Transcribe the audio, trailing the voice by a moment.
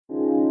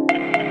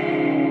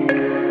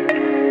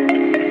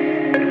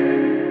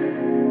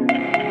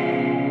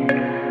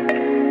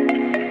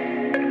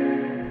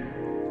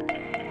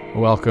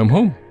Welcome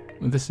home.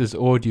 This is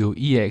Audio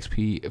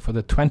EXP for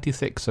the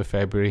 26th of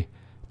February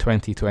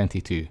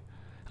 2022,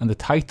 and the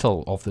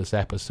title of this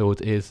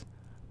episode is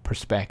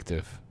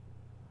Perspective.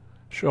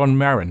 Sean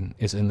Merrin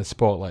is in the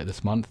spotlight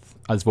this month,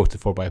 as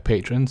voted for by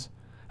patrons,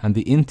 and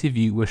the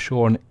interview with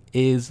Sean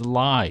is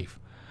live.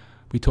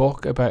 We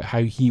talk about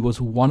how he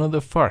was one of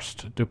the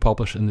first to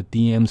publish in the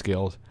DMs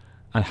Guild,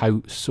 and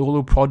how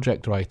solo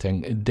project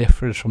writing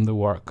differs from the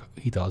work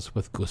he does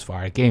with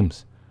Ghostfire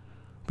Games.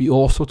 We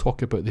also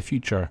talk about the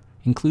future,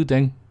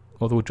 including,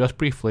 although just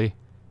briefly,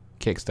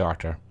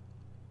 Kickstarter.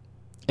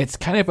 It's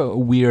kind of a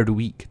weird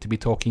week to be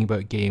talking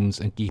about games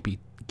and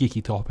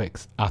geeky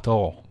topics at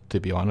all,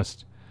 to be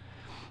honest.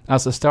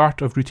 As the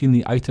start of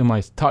routinely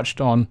itemized touched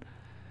on,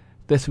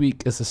 this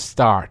week is the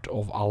start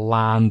of a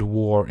land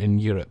war in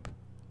Europe,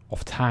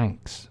 of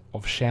tanks,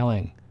 of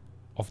shelling,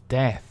 of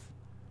death.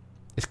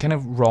 It's kind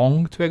of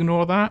wrong to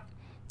ignore that,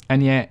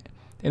 and yet,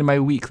 in my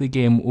weekly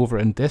game over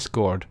in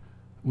Discord,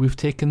 we've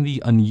taken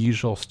the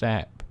unusual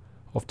step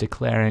of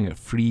declaring it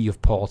free of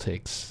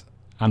politics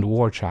and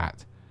war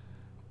chat.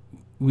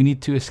 We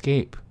need to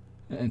escape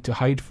and to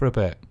hide for a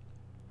bit,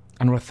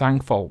 and we're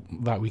thankful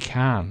that we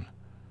can.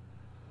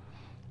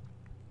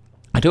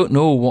 I don't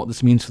know what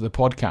this means for the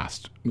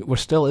podcast. We're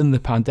still in the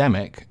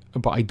pandemic,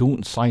 but I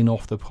don't sign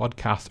off the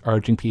podcast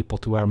urging people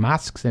to wear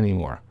masks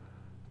anymore.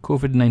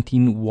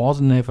 COVID-19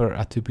 was never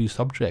a taboo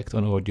subject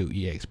on Audio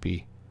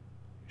EXP.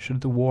 Should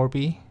the war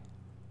be?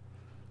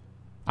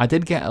 I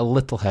did get a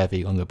little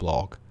heavy on the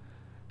blog.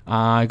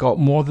 I got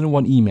more than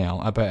one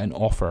email about an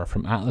offer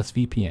from Atlas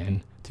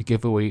VPN to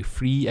give away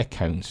free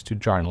accounts to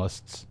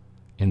journalists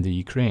in the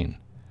Ukraine.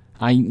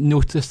 I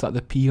noticed that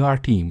the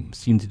PR team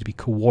seemed to be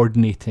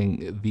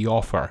coordinating the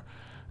offer,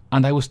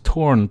 and I was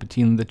torn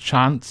between the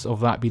chance of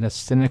that being a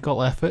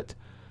cynical effort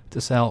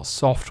to sell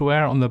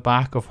software on the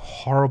back of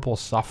horrible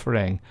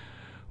suffering,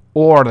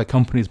 or the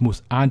company's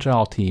most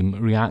agile team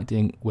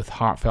reacting with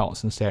heartfelt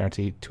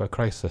sincerity to a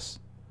crisis.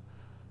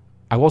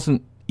 I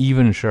wasn't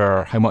even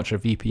sure how much a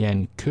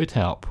VPN could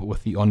help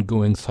with the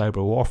ongoing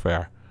cyber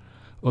warfare,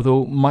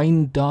 although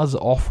mine does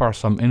offer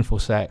some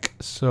InfoSec,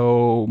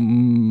 so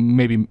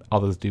maybe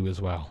others do as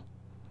well.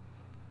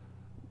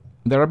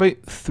 There are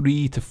about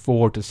 3 to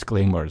 4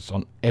 disclaimers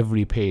on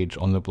every page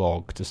on the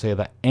blog to say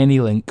that any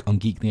link on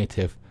Geek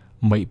Native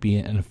might be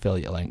an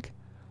affiliate link.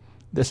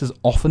 This is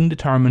often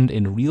determined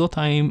in real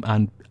time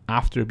and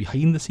after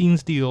behind the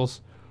scenes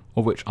deals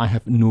of which I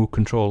have no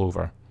control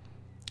over.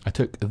 I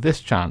took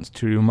this chance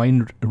to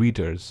remind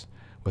readers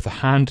with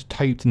a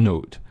hand-typed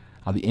note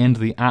at the end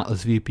of the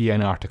Atlas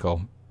VPN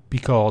article,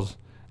 because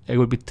it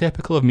would be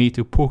typical of me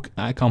to poke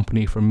at a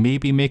company for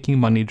maybe making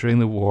money during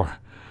the war,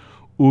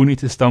 only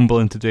to stumble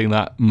into doing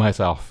that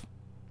myself.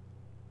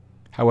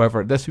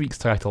 However, this week's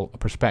title,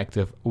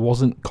 Perspective,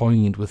 wasn't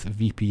coined with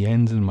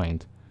VPNs in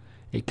mind.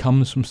 It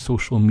comes from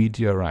social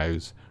media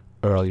rows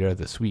earlier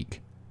this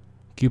week.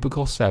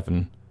 Cubicle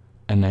 7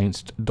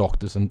 announced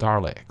Doctors and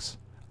Daleks,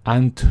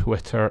 and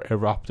Twitter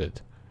erupted.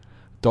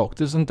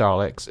 Doctors and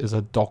Daleks is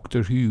a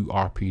Doctor Who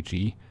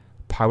RPG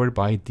powered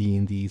by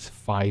D&D's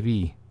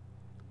 5e.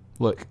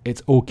 Look,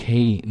 it's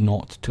okay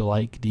not to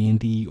like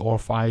D&D or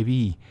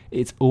 5e.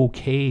 It's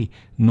okay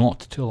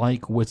not to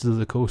like Wizards of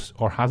the Coast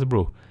or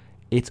Hasbro.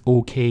 It's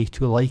okay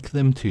to like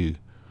them too,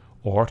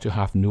 or to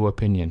have no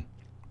opinion.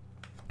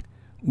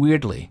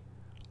 Weirdly,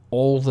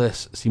 all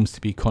this seems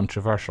to be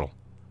controversial.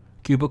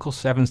 Cubicle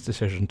 7's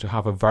decision to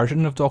have a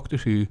version of Doctor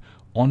Who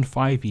on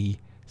 5e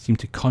seemed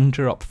to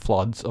conjure up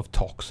floods of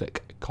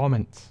toxic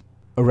comments.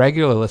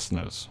 Regular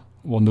listeners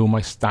will know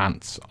my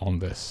stance on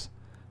this.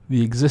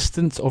 The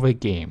existence of a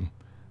game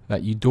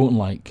that you don't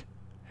like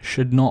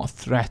should not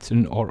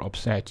threaten or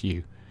upset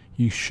you.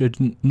 You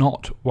should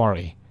not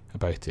worry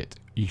about it.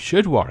 You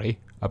should worry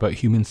about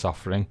human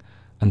suffering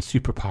and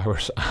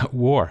superpowers at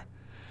war.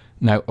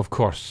 Now, of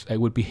course, it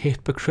would be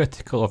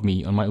hypocritical of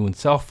me on my own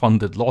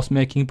self-funded,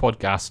 loss-making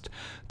podcast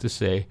to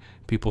say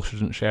people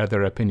shouldn't share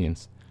their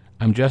opinions.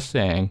 I'm just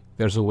saying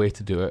there's a way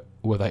to do it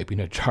without being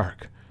a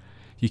jerk.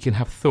 You can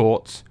have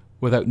thoughts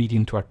without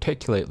needing to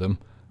articulate them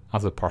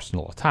as a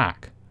personal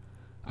attack.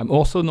 I'm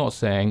also not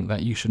saying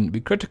that you shouldn't be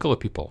critical of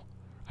people.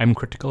 I'm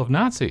critical of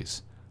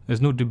Nazis.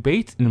 There's no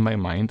debate in my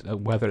mind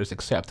whether it's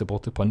acceptable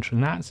to punch a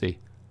Nazi.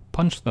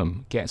 Punch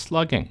them, get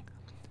slugging.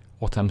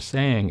 What I'm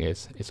saying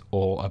is, it's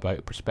all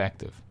about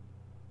perspective.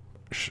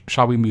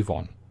 Shall we move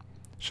on?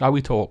 Shall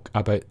we talk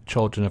about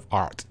Children of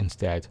Art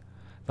instead?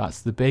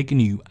 That's the big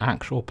new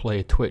actual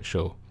play Twitch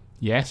show.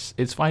 Yes,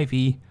 it's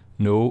 5e.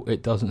 No,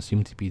 it doesn't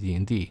seem to be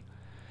D&D.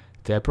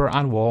 Deborah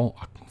Ann Wall,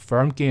 a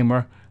confirmed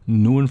gamer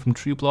known from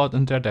True Blood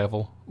and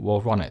Daredevil,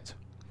 will run it.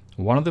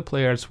 One of the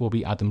players will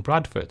be Adam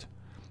Bradford.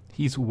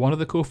 He's one of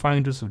the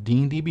co-founders of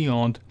D&D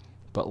Beyond,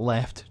 but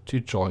left to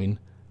join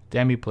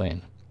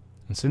Demiplane.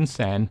 And since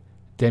then,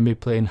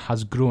 Demiplane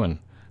has grown,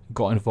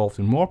 got involved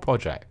in more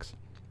projects.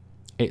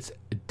 It's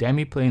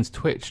Demiplane's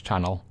Twitch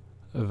channel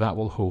that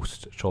will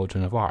host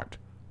Children of Art.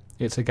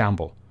 It's a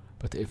gamble,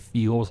 but it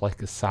feels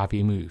like a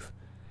savvy move.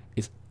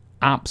 It's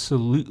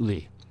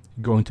absolutely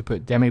going to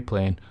put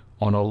Demiplane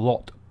on a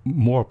lot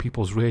more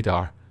people's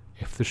radar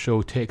if the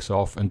show takes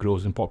off and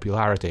grows in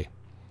popularity.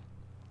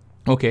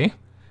 Okay,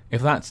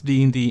 if that's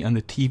D&D and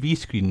the TV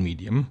screen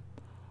medium,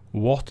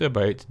 what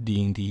about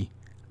D&D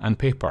and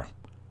paper?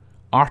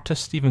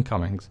 Artist Stephen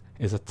Cummings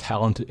is a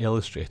talented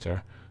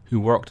illustrator who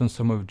worked on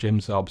some of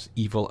Jim Zub's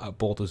Evil at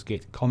Baldur's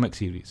Gate comic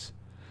series.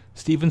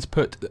 Stephen's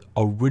put the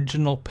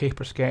original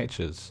paper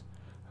sketches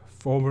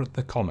for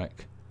the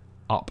comic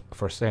up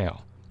for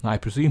sale. Now, I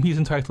presume he's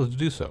entitled to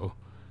do so.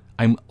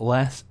 I'm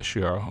less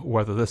sure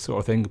whether this sort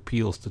of thing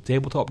appeals to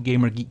tabletop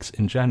gamer geeks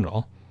in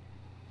general,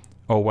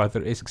 or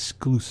whether it's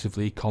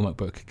exclusively comic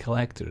book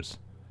collectors.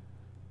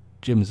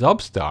 Jim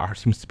Zub's star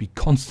seems to be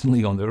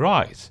constantly on the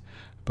rise,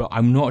 but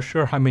I'm not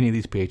sure how many of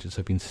these pages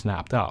have been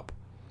snapped up.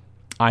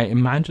 I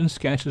imagine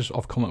sketches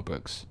of comic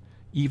books,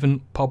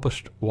 even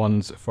published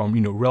ones from,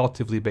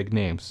 relatively big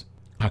names,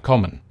 are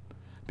common,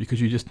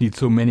 because you just need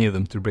so many of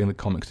them to bring the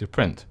comics to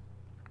print.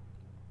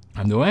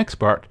 I'm no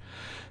expert,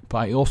 but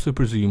I also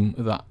presume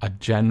that a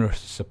generous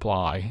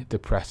supply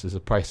depresses the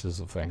prices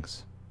of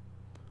things.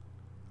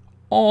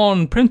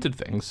 On printed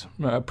things,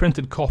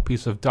 printed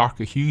copies of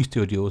Darker Hue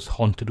Studios'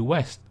 Haunted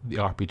West, the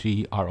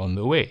RPG, are on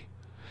the way.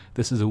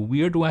 This is a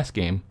Weird West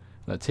game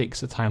that takes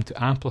the time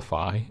to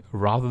amplify,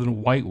 rather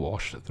than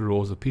whitewash, the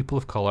roles of people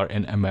of colour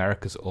in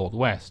America's Old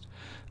West.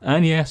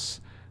 And yes,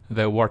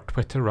 there were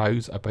Twitter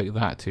rows about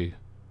that too.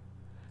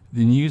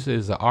 The news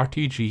is that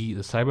RTG,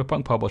 the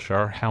cyberpunk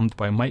publisher, helmed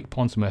by Mike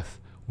Pondsmith,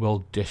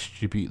 will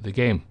distribute the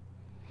game.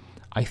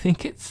 I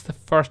think it's the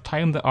first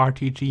time that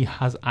RTG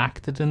has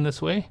acted in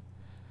this way.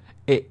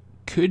 It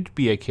could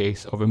be a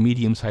case of a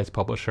medium-sized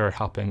publisher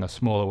helping a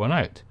smaller one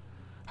out.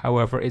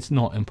 However, it's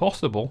not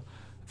impossible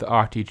that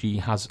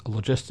RTG has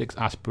logistics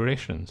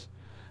aspirations,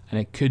 and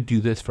it could do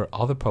this for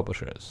other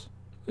publishers.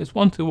 It's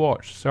one to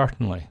watch,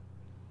 certainly.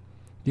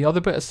 The other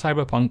bit of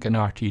cyberpunk and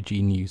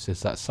RTG news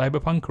is that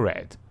Cyberpunk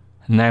Red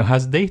now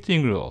has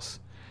dating rules.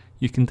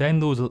 You can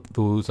download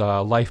those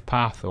life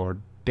path or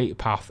date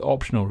path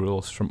optional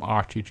rules from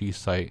RTG's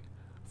site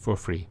for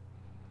free.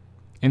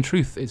 In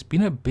truth, it's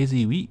been a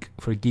busy week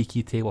for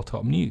geeky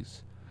tabletop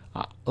news.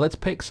 Let's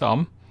pick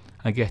some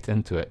and get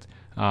into it.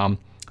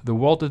 The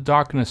World of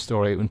Darkness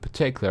story in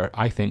particular,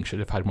 I think, should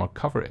have had more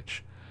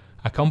coverage.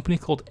 A company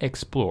called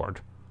Explored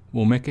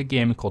will make a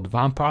game called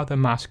Vampire the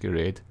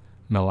Masquerade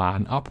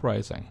Milan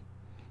Uprising.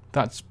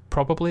 That's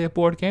probably a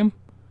board game.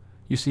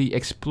 You see,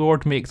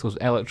 Explored makes those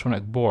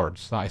electronic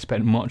boards that I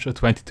spent much of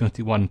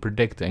 2021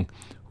 predicting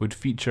would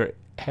feature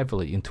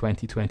heavily in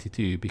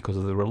 2022 because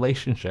of the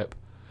relationship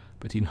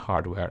between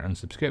hardware and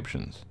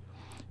subscriptions.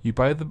 You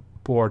buy the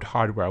board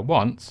hardware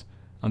once,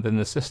 and then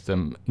the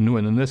system,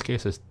 known in this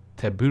case as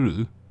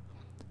Teburu,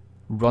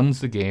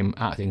 runs the game,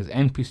 acting as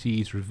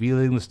NPCs,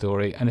 revealing the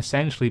story, and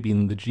essentially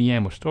being the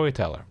GM or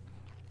storyteller.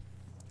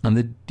 And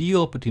the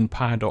deal between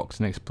Paradox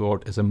and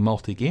Explored is a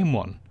multi-game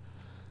one.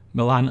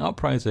 Milan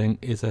Uprising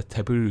is a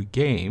Teburu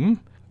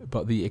game,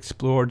 but the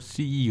Explored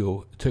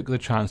CEO took the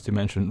chance to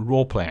mention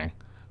role-playing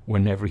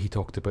whenever he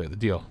talked about the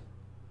deal.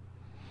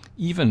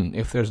 Even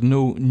if there's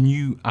no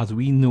new, as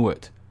we know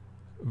it,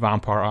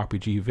 Vampire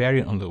RPG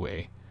variant on the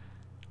way,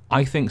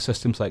 I think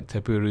systems like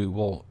Teburu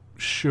will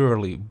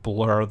surely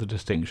blur the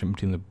distinction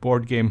between the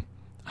board game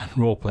and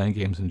role-playing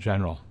games in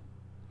general.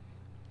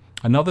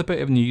 Another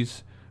bit of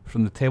news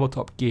from the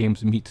Tabletop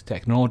Games Meet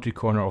Technology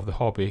corner of the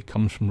hobby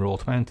comes from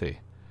Roll20.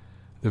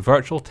 The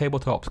Virtual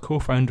Tabletop's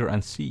co-founder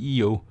and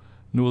CEO,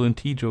 Nolan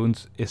T.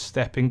 Jones, is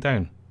stepping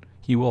down.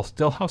 He will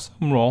still have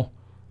some role,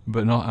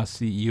 but not as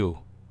CEO.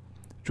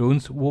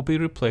 Jones will be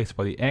replaced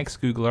by the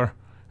ex-Googler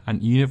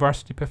and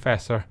university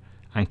professor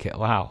Ankit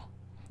Lal.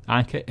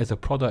 Ankit is a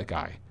product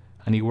guy,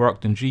 and he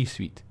worked in G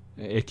Suite,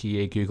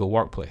 aka Google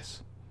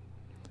Workplace.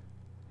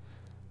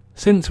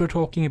 Since we're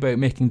talking about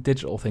making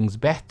digital things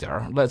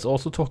better, let's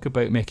also talk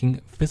about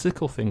making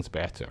physical things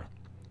better.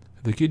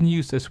 The good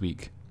news this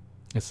week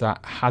is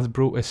that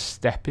Hasbro is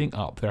stepping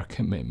up their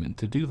commitment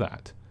to do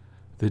that.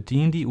 The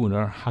D&D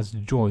owner has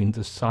joined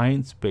the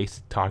Science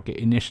Based Target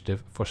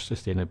Initiative for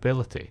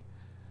Sustainability.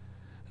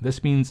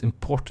 This means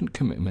important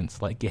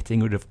commitments like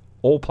getting rid of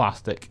all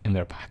plastic in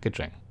their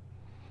packaging.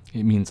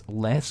 It means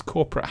less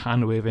corporate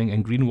hand-waving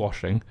and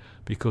greenwashing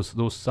because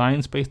those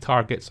science-based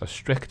targets are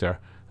stricter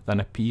than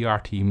a PR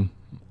team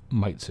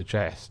might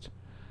suggest.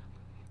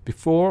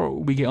 Before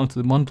we get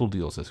onto the bundle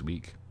deals this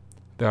week,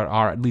 there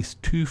are at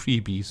least 2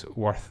 freebies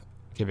worth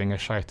giving a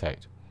shout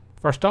out.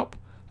 First up,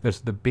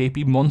 there's the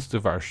Baby Monster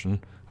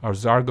version of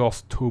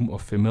Zargoth's Tome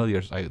of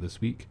Familiars out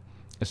this week.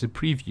 It's a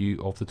preview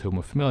of the Tome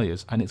of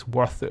Familiars, and it's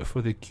worth it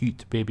for the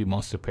cute baby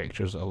monster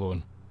pictures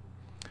alone.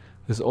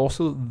 There's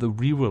also the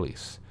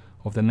re-release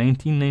of the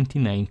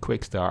 1999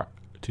 quick start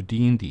to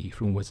D&D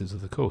from Wizards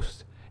of the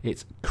Coast.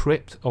 It's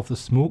Crypt of the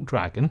Smoke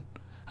Dragon,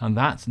 and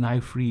that's now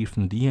free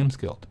from the DM's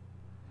Guild.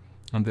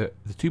 And the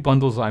 2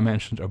 bundles that I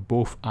mentioned are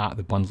both at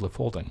the Bundle of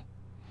Holding.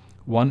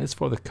 One is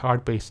for the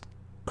card-based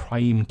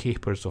Crime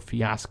Capers of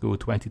Fiasco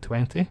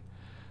 2020,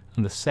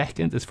 and the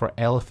second is for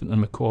Elephant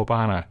and Macaw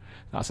Banner.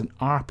 That's an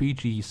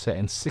RPG set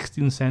in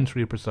 16th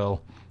century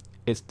Brazil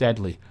it's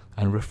deadly,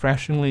 and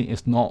refreshingly,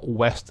 it's not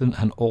Western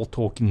and all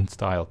Tolkien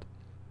styled.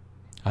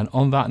 And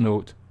on that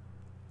note,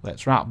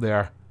 let's wrap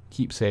there,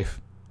 keep safe,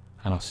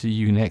 and I'll see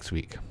you next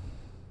week.